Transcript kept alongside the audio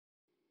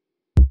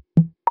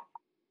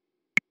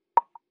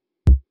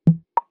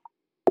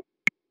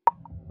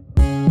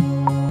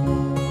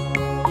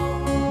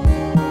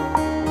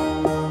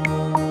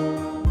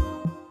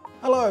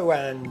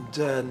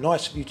and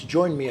nice of you to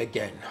join me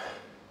again.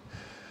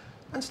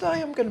 And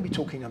today I'm going to be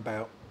talking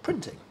about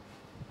printing.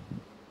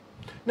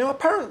 Now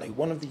apparently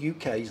one of the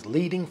UK's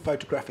leading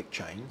photographic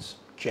chains,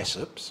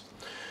 Jessop's,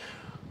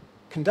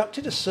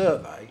 conducted a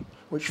survey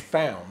which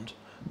found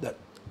that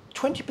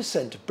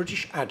 20% of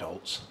British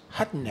adults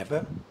had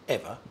never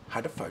ever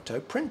had a photo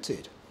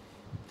printed,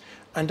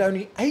 and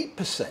only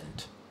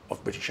 8%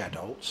 of British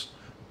adults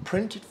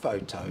printed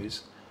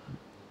photos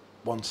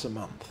once a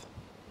month.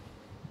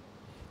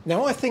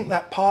 Now I think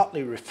that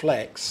partly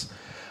reflects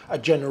a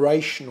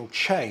generational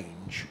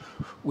change,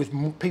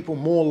 with people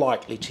more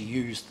likely to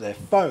use their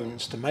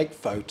phones to make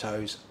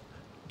photos,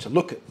 to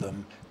look at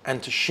them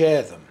and to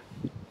share them.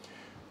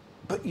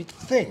 But you'd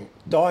think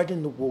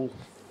dyed-in-the-wool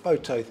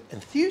photo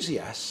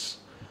enthusiasts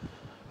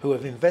who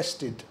have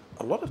invested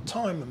a lot of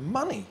time and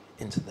money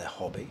into their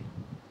hobby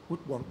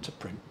would want to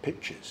print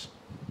pictures.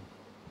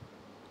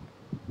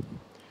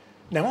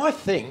 Now I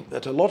think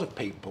that a lot of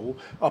people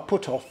are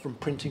put off from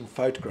printing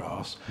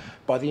photographs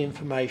by the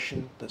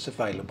information that's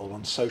available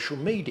on social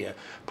media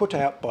put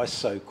out by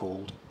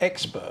so-called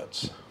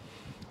experts.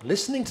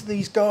 Listening to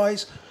these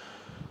guys,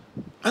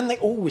 and they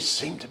always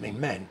seem to be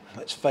men,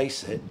 let's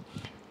face it,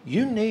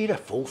 you need a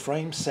full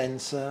frame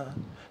sensor,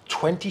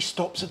 20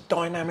 stops of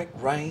dynamic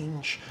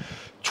range,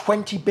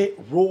 20-bit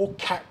raw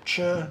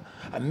capture,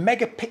 a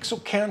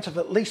megapixel count of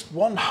at least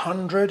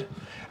 100,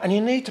 and you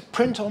need to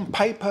print on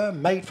paper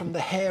made from the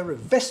hair of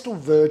Vestal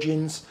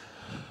virgins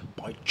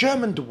by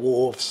German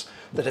dwarfs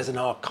that has an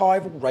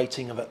archival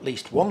rating of at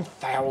least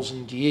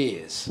 1,000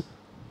 years.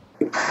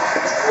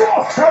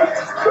 What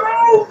a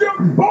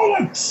golden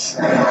bullets!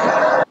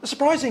 The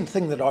surprising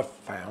thing that I've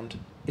found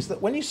is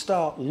that when you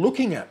start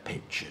looking at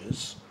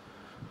pictures,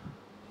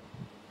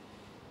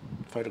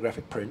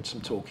 photographic prints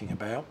I'm talking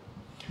about,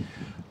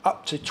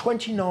 up to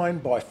 29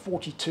 by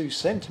 42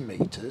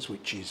 centimetres,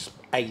 which is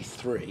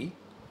A3,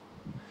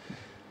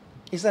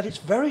 is that it's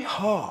very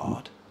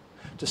hard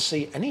to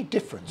see any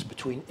difference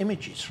between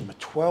images from a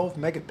 12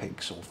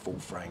 megapixel full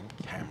frame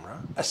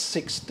camera, a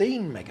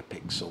 16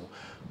 megapixel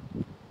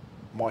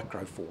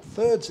micro four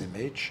thirds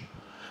image,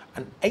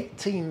 an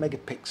 18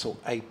 megapixel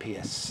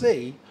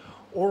APS-C,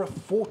 or a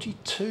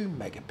 42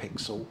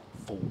 megapixel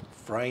full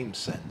frame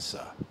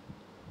sensor.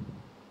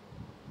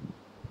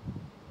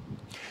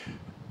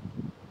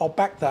 I'll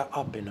back that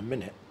up in a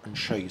minute and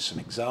show you some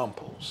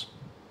examples.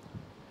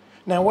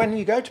 Now when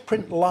you go to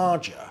print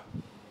larger,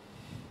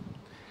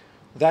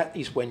 that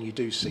is when you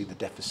do see the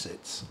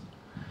deficits,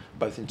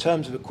 both in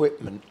terms of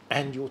equipment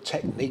and your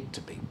technique,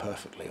 to be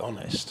perfectly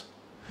honest.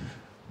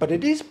 But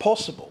it is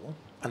possible,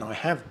 and I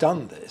have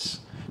done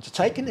this, to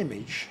take an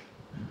image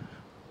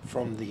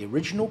from the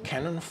original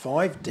Canon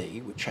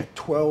 5D, which had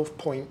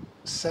 12.7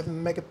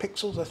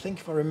 megapixels, I think,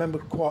 if I remember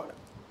quite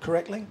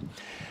correctly,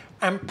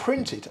 and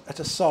print it at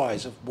a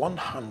size of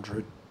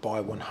 100 by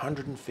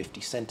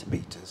 150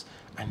 centimetres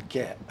and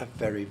get a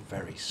very,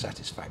 very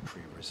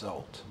satisfactory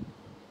result.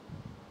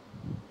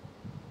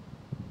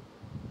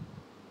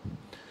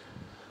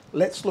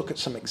 Let's look at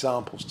some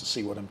examples to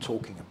see what I'm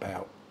talking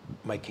about,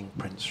 making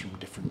prints from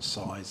different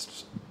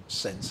sized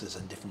sensors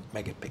and different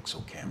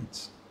megapixel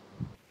counts.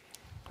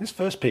 This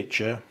first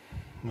picture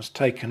was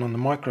taken on the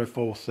Micro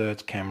Four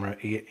Thirds camera,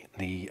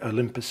 the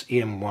Olympus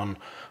EM1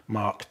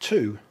 Mark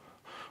II,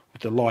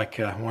 with the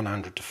Leica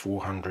 100 to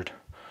 400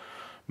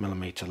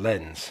 millimeter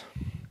lens.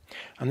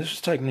 And this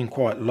was taken in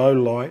quite low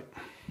light,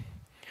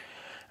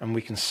 and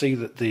we can see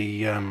that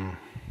the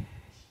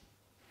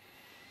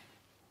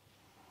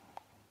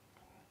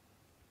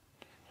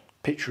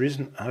picture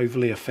isn't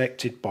overly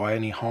affected by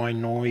any high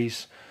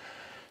noise.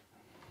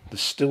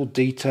 There's still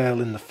detail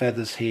in the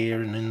feathers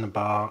here and in the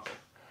bark,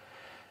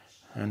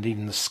 and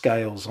even the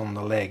scales on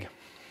the leg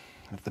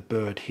of the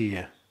bird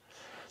here.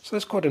 So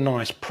that's quite a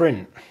nice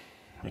print,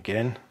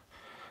 again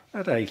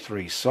at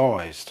A3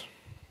 sized.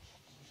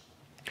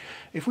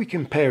 If we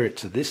compare it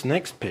to this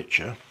next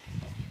picture,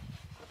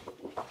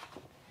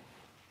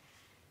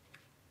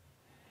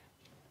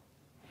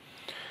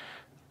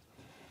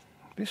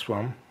 this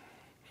one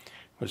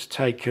was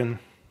taken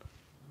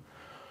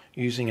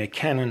using a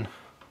Canon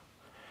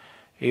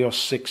EOS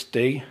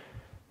 6D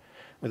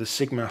with a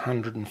Sigma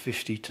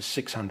 150 to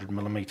 600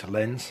 millimeter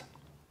lens.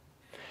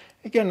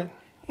 Again,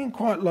 in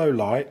quite low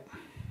light,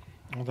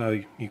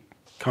 although you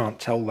can't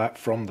tell that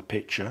from the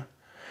picture.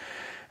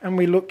 And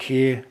we look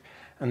here,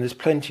 and there's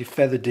plenty of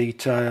feather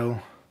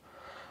detail,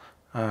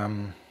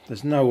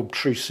 there's no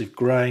obtrusive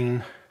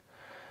grain,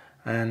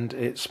 and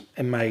it's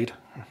made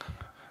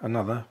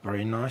another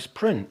very nice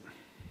print.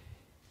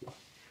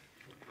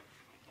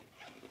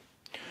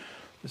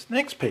 This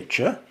next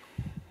picture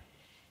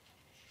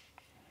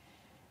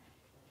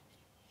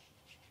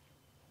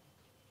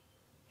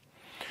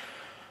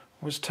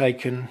was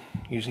taken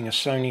using a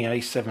Sony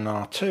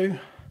A7R II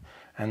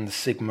and the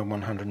Sigma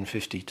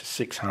 150 to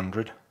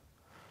 600.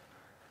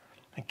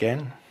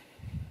 Again,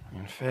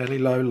 in fairly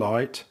low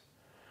light.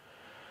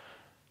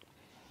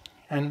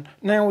 And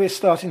now we're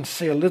starting to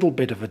see a little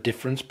bit of a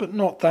difference, but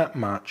not that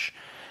much.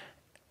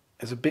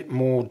 There's a bit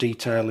more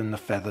detail in the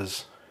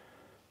feathers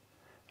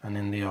and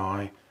in the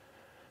eye,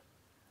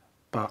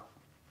 but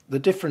the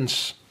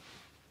difference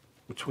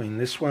between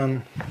this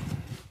one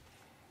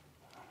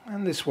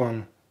and this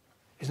one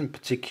isn't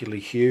particularly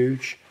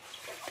huge,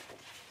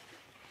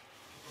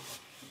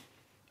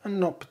 and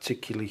not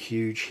particularly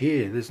huge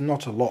here. There's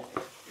not a lot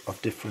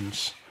of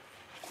difference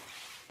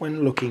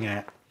when looking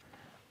at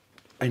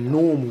a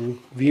normal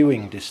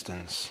viewing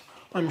distance.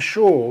 I'm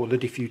sure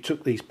that if you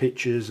took these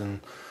pictures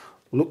and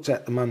looked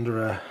at them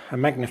under a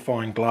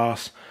magnifying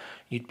glass,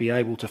 you'd be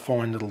able to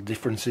find little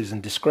differences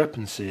and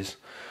discrepancies.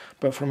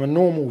 But from a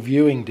normal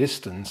viewing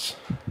distance,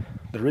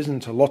 there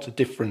isn't a lot of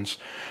difference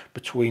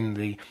between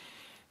the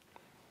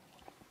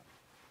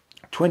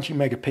 20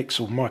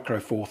 megapixel micro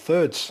four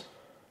thirds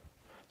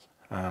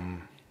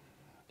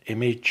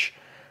image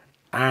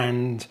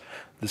and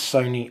the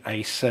Sony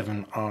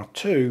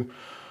a7R II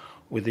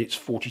with its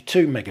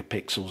 42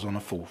 megapixels on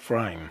a full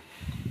frame.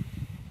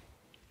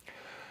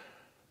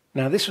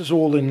 Now this was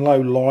all in low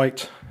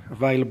light,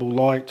 available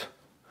light.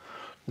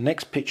 The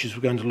next pictures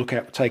we're going to look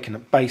at were taken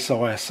at base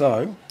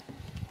ISO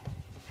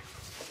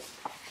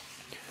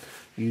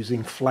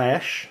using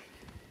flash,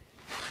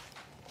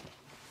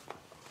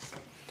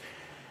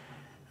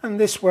 and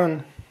this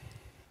one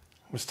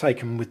was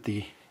taken with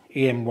the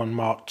EM1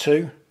 Mark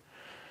II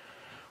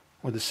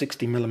with a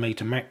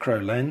 60mm macro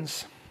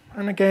lens,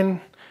 and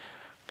again,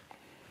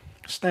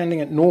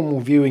 standing at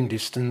normal viewing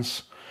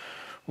distance,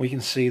 we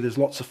can see there's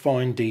lots of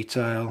fine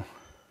detail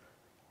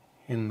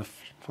in the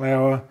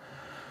flower.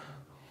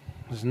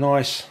 There's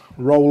nice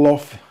roll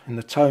off in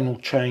the tonal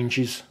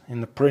changes in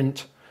the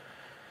print,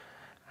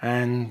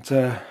 and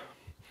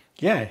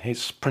yeah,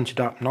 it's printed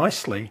up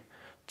nicely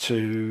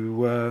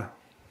to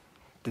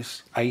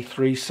this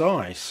A3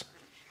 size.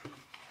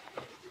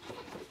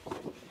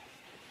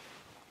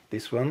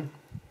 This one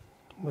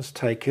was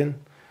taken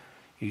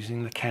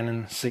using the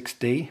Canon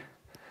 6D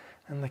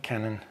and the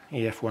Canon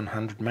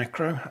EF100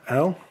 macro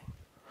L,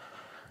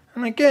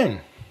 and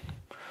again,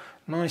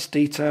 nice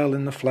detail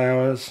in the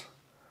flowers,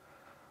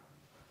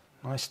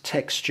 nice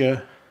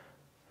texture,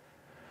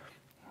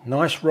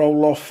 nice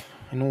roll off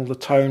in all the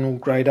tonal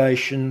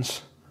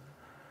gradations.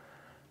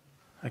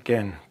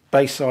 Again,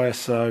 base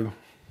ISO,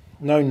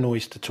 no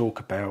noise to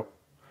talk about,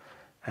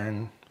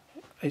 and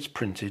it's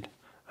printed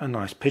a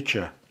nice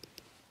picture.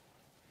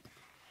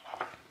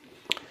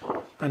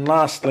 And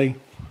lastly,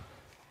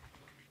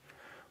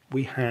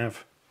 we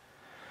have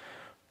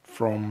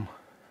from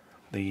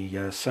the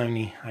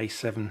Sony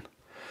a7R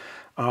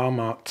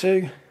Mark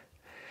II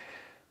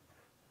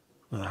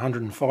with a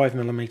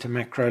 105mm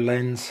macro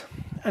lens,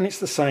 and it's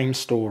the same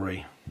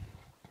story.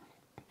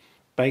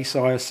 Base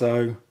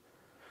ISO,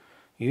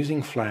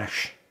 using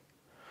flash,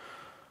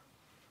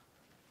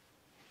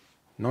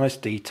 nice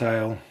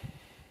detail,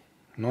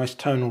 nice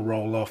tonal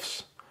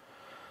roll-offs,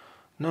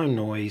 no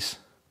noise.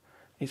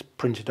 It's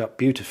printed up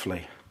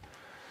beautifully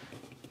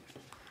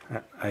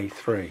at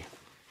A3,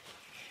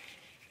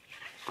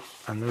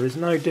 and there is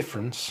no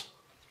difference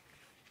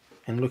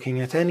in looking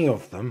at any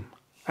of them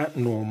at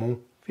normal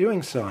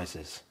viewing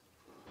sizes.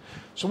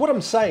 So what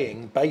I'm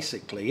saying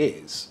basically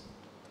is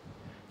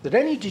that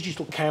any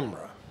digital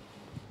camera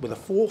with a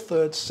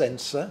 4/3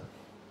 sensor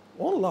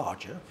or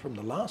larger from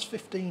the last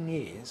 15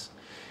 years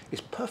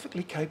is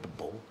perfectly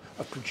capable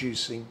of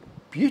producing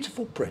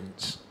beautiful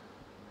prints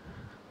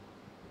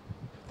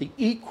the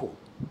equal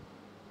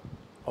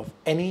of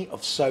any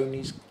of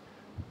Sony's,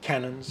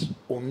 Canon's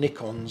or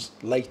Nikon's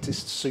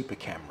latest super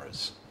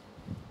cameras.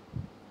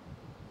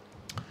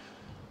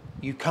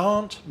 You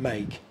can't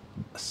make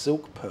a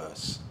silk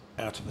purse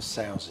out of a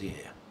sow's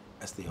ear,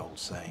 as the old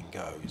saying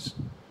goes.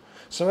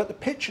 So at the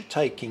picture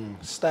taking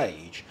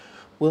stage,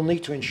 we'll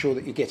need to ensure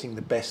that you're getting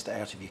the best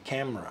out of your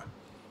camera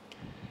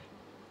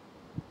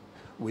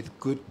with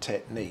good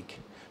technique.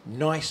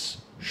 Nice,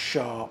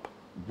 sharp,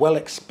 well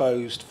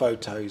exposed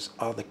photos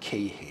are the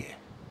key here.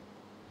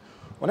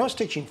 When I was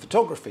teaching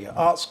photography at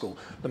art school,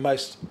 the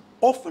most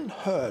often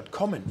heard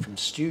comment from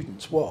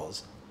students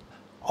was,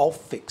 "I'll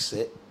fix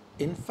it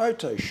in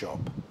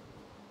Photoshop."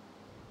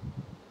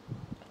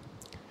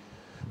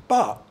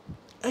 But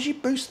as you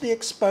boost the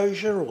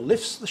exposure or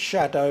lifts the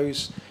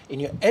shadows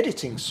in your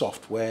editing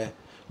software,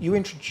 you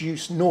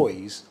introduce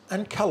noise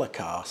and color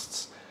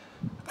casts,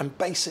 and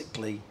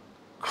basically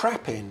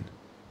crap in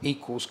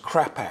equals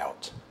crap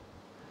out.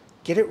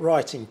 Get it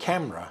right in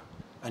camera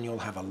and you'll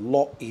have a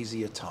lot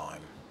easier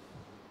time.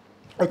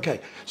 Okay,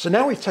 so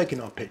now we've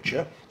taken our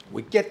picture,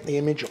 we get the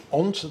image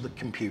onto the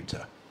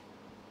computer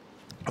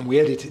and we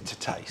edit it to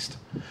taste.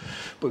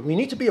 But we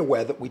need to be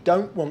aware that we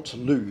don't want to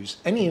lose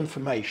any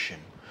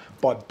information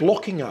by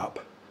blocking up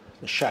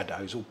the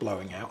shadows or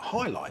blowing out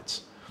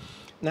highlights.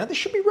 Now this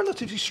should be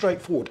relatively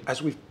straightforward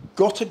as we've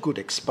got a good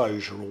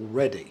exposure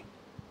already.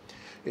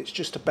 It's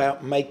just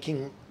about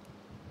making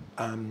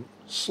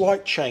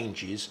slight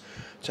changes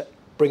to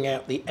bring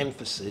out the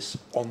emphasis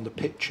on the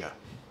picture.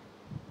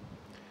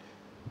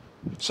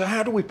 So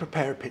how do we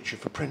prepare a picture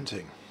for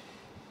printing?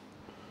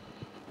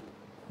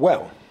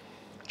 Well,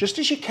 just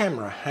as your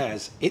camera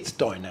has its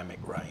dynamic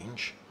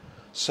range,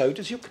 So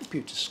does your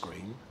computer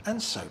screen,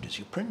 and so does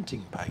your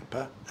printing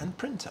paper and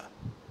printer.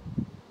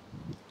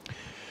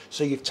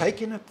 So you've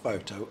taken a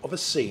photo of a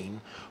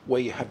scene where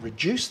you have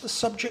reduced the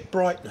subject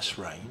brightness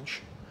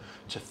range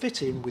to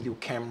fit in with your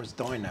camera's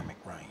dynamic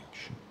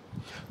range.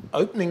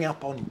 Opening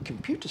up on your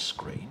computer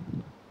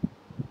screen,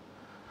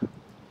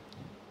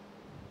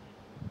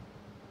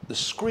 the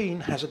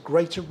screen has a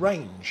greater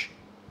range,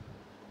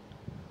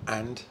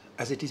 and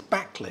as it is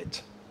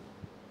backlit.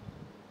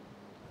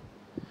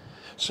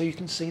 So you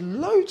can see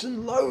loads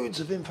and loads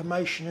of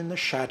information in the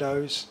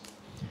shadows,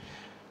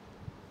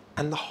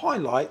 and the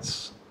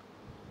highlights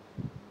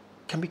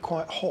can be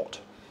quite hot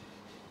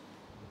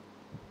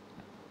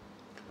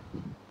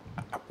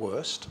at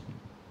worst,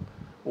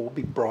 or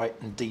be bright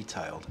and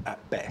detailed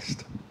at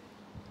best.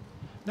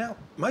 Now,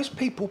 most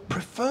people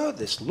prefer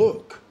this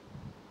look.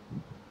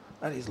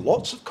 That is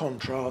lots of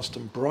contrast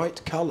and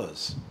bright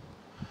colours.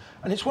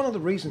 And it's one of the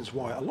reasons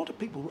why a lot of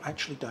people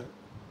actually don't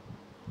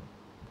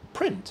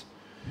print.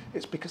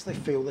 It's because they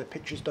feel their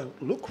pictures don't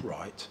look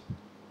right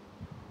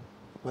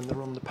when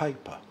they're on the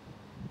paper.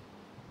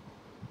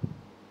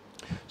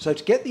 So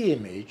to get the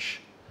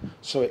image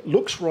so it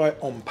looks right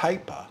on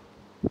paper,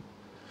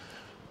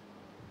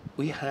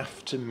 we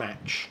have to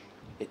match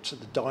it to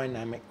the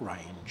dynamic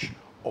range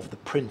of the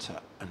printer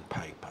and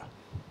paper.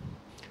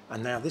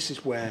 And now this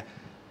is where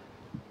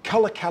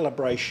colour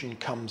calibration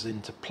comes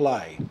into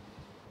play.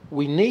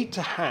 We need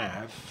to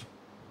have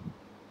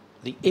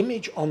the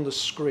image on the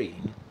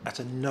screen at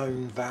a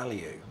known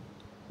value.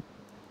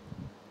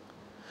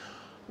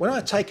 When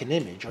I take an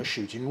image, I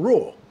shoot in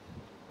RAW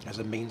as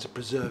a means of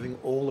preserving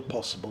all the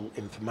possible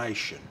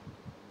information.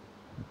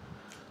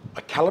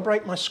 I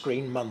calibrate my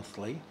screen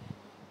monthly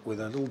with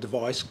a little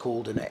device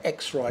called an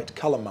X-Rite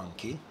Colour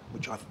Monkey,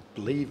 which I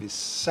believe is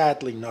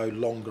sadly no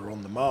longer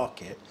on the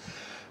market,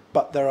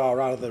 but there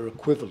are other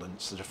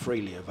equivalents that are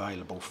freely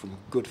available from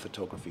good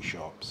photography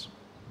shops.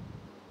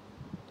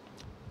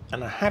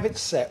 And I have it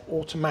set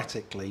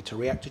automatically to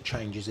react to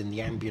changes in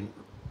the ambient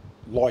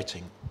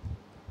lighting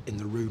in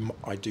the room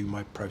I do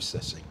my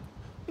processing,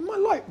 in my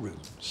light room,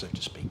 so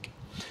to speak.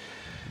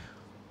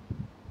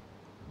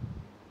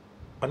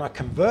 And I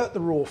convert the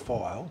raw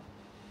file.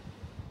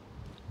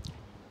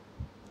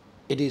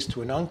 It is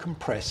to an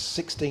uncompressed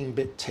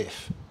 16-bit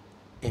TIFF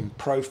in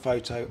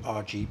ProPhoto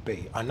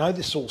RGB. I know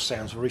this all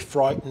sounds very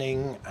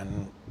frightening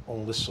and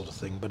all this sort of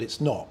thing, but it's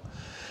not.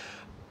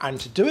 And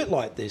to do it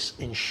like this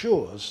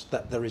ensures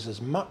that there is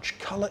as much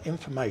colour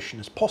information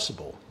as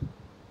possible,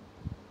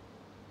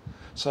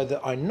 so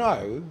that I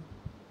know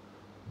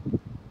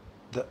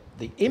that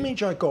the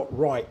image I got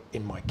right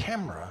in my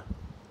camera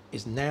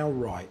is now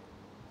right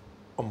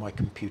on my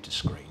computer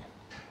screen.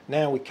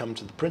 Now we come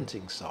to the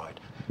printing side,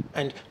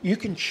 and you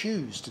can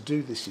choose to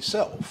do this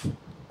yourself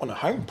on a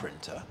home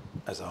printer,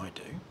 as I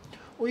do,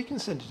 or you can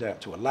send it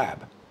out to a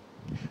lab.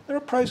 There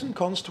are pros and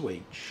cons to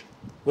each.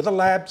 With a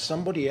lab,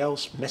 somebody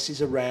else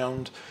messes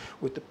around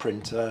with the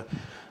printer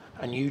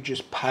and you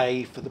just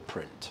pay for the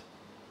print.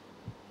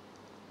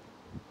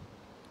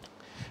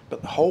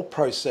 But the whole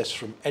process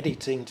from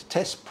editing to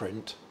test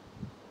print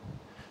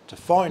to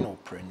final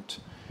print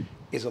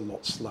is a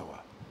lot slower.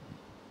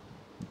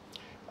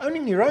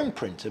 Owning your own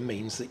printer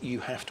means that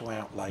you have to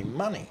outlay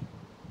money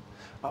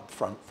up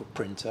front for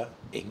printer,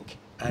 ink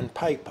and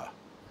paper,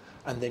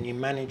 and then you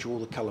manage all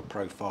the colour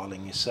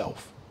profiling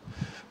yourself.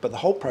 But the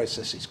whole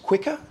process is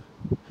quicker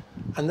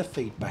and the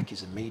feedback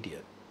is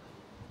immediate.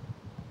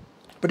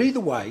 But either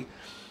way,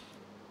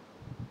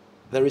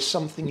 there is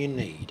something you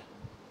need,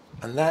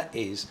 and that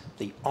is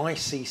the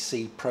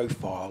ICC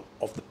profile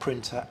of the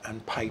printer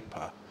and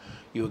paper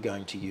you are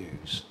going to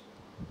use.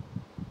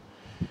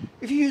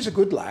 If you use a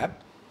good lab,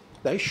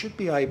 they should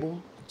be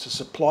able to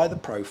supply the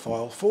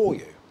profile for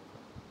you.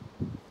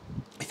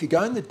 If you're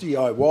going the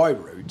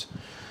DIY route,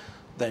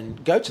 then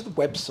go to the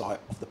website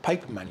of the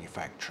paper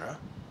manufacturer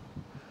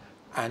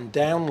and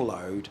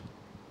download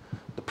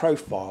the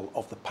profile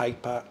of the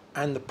paper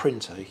and the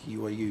printer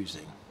you are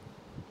using.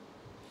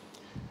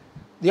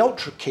 The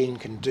ultra keen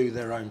can do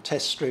their own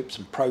test strips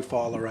and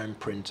profile their own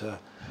printer,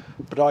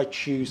 but I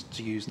choose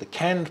to use the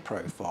canned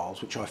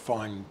profiles, which I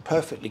find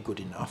perfectly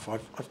good enough.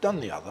 I've done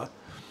the other,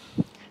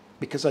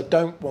 because I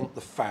don't want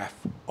the faff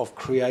of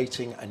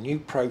creating a new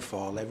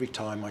profile every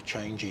time I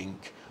change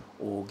ink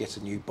or get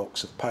a new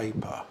box of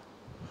paper.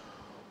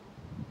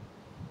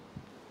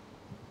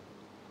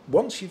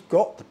 Once you've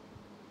got the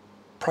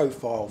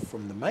profile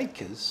from the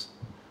makers,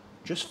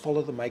 just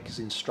follow the maker's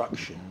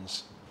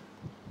instructions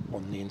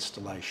on the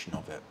installation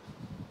of it.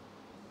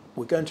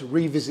 We're going to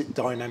revisit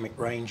dynamic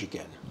range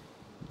again.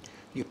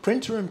 Your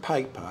printer and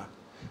paper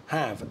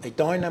have a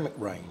dynamic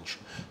range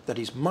that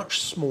is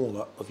much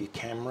smaller of your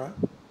camera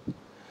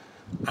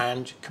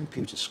and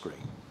computer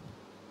screen.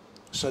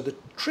 So the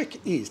trick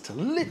is to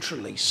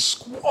literally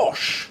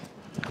squash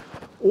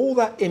all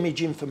that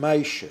image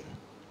information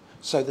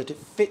so that it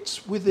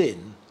fits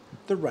within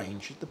the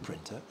range of the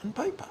printer and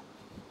paper.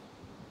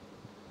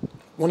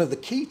 One of the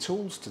key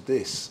tools to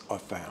this, I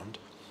found,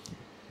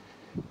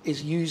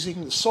 is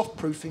using the soft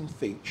proofing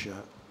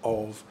feature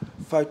of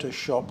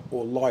Photoshop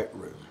or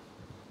Lightroom.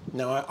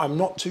 Now, I'm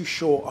not too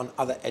sure on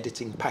other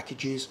editing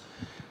packages,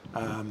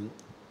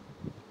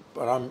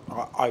 but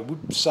I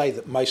would say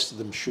that most of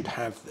them should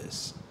have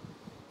this.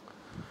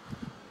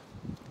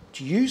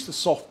 To use the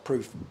soft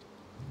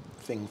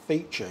proofing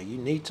feature, you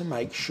need to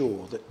make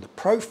sure that the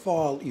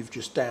profile you've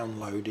just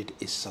downloaded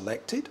is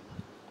selected,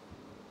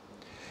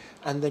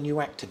 and then you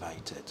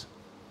activate it.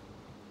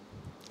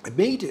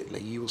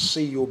 Immediately you will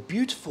see your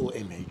beautiful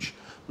image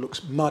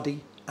looks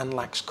muddy and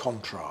lacks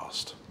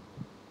contrast.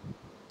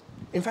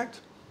 In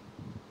fact,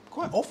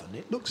 quite often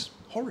it looks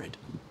horrid.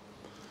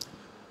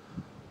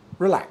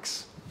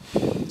 Relax.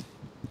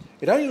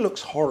 It only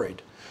looks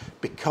horrid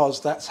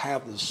because that's how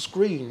the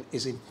screen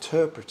is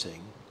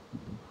interpreting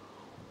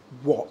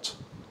what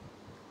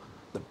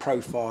the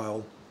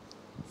profile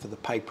for the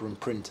paper and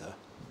printer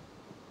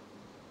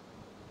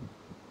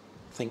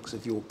thinks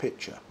of your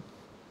picture.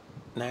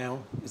 Now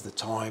is the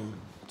time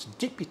to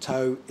dip your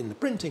toe in the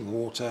printing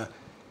water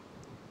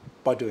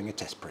by doing a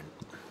test print.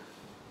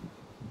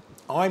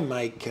 I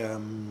make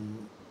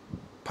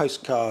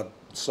postcard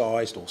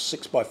sized or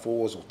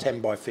 6x4s or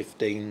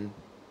 10x15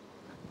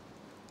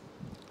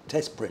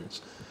 test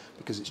prints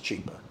because it's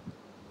cheaper.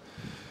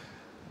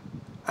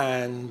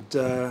 And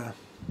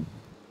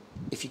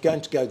if you're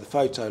going to go the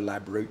photo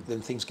lab route,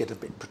 then things get a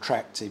bit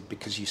protracted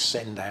because you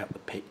send out the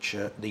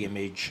picture, the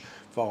image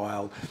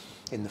file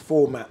in the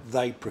format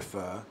they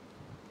prefer,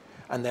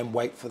 and then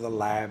wait for the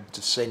lab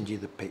to send you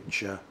the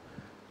picture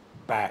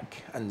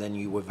back, and then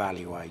you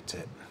evaluate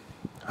it.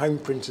 Home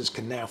printers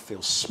can now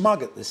feel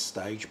smug at this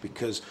stage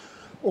because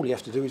all you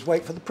have to do is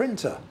wait for the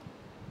printer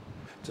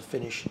to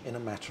finish in a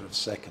matter of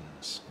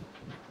seconds.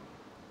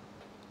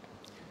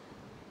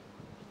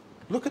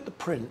 Look at the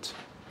print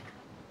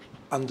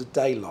under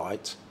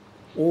daylight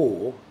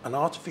or an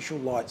artificial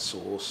light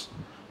source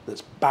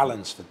that's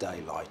balanced for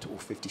daylight or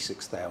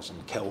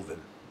 56,000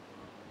 Kelvin.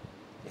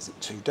 Is it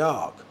too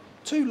dark?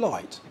 Too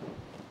light?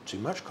 Too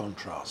much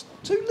contrast?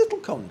 Too little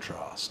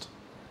contrast?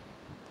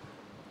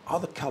 Are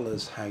the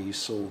colours how you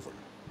saw them?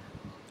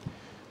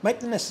 Make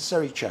the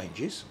necessary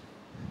changes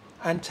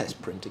and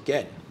test print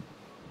again.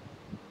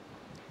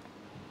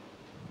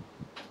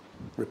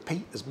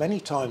 Repeat as many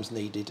times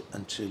needed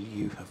until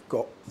you have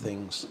got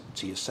things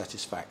to your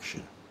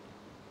satisfaction.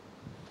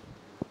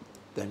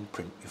 Then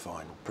print your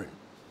final print.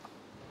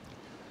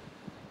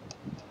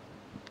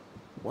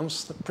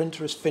 Once the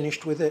printer is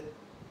finished with it,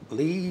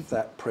 leave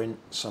that print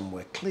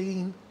somewhere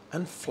clean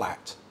and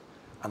flat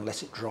and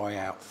let it dry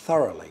out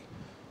thoroughly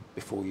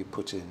before you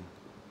put it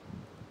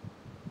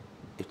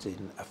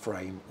in a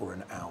frame or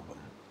an album.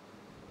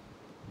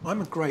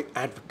 I'm a great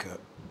advocate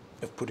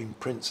of putting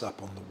prints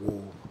up on the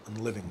wall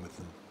and living with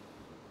them.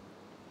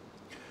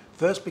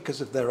 First, because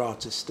of their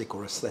artistic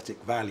or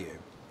aesthetic value,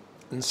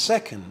 and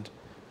second,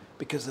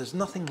 because there's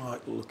nothing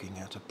like looking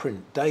at a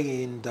print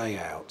day in, day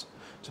out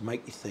to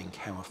make you think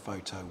how a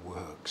photo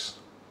works.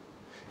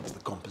 Is the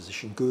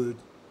composition good?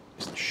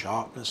 Is the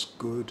sharpness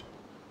good?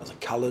 Are the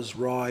colours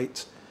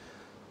right?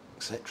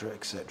 Etc.,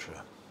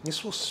 etc.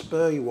 This will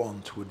spur you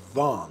on to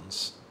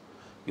advance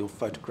your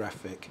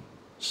photographic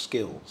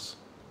skills.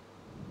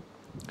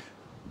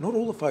 Not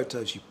all the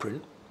photos you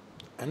print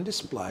and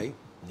display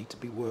need to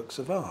be works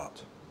of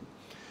art.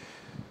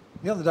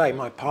 The other day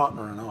my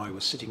partner and I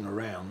were sitting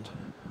around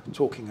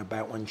talking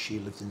about when she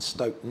lived in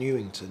Stoke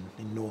Newington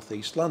in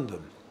northeast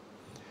London,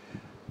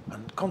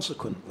 and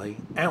consequently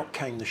out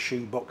came the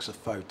shoebox of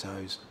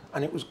photos,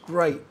 and it was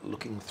great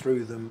looking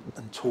through them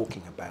and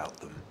talking about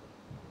them.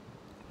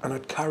 And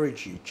I'd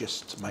encourage you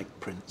just to make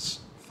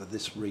prints for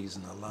this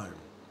reason alone.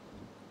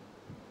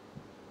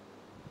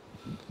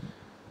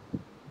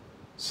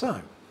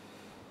 So,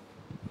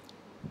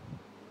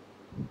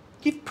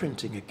 give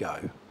printing a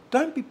go.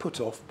 Don't be put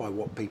off by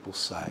what people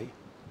say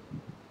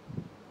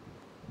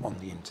on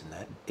the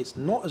internet. It's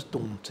not as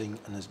daunting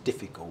and as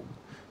difficult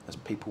as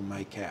people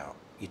make out.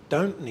 You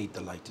don't need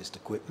the latest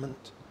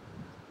equipment.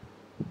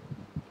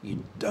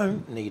 You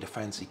don't need a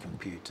fancy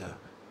computer.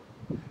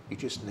 You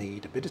just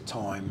need a bit of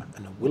time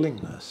and a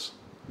willingness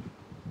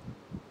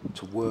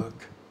to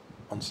work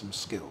on some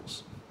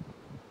skills.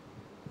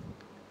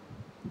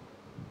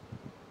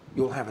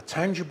 You'll have a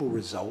tangible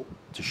result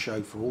to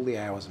show for all the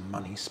hours and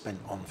money spent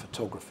on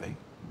photography.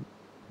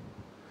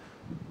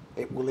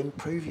 It will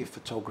improve your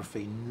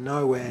photography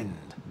no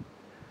end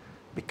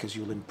because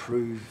you'll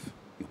improve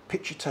your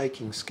picture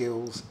taking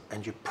skills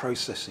and your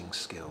processing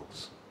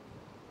skills.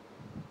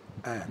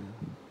 And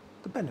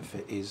the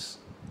benefit is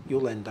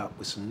you'll end up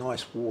with some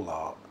nice wall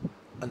art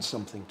and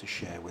something to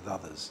share with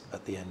others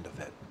at the end of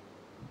it.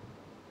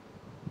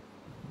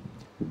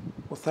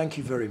 Well, thank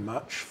you very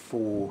much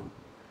for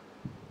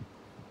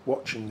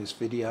watching this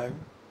video.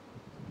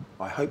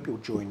 I hope you'll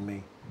join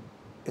me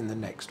in the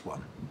next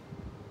one.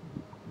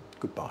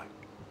 Goodbye.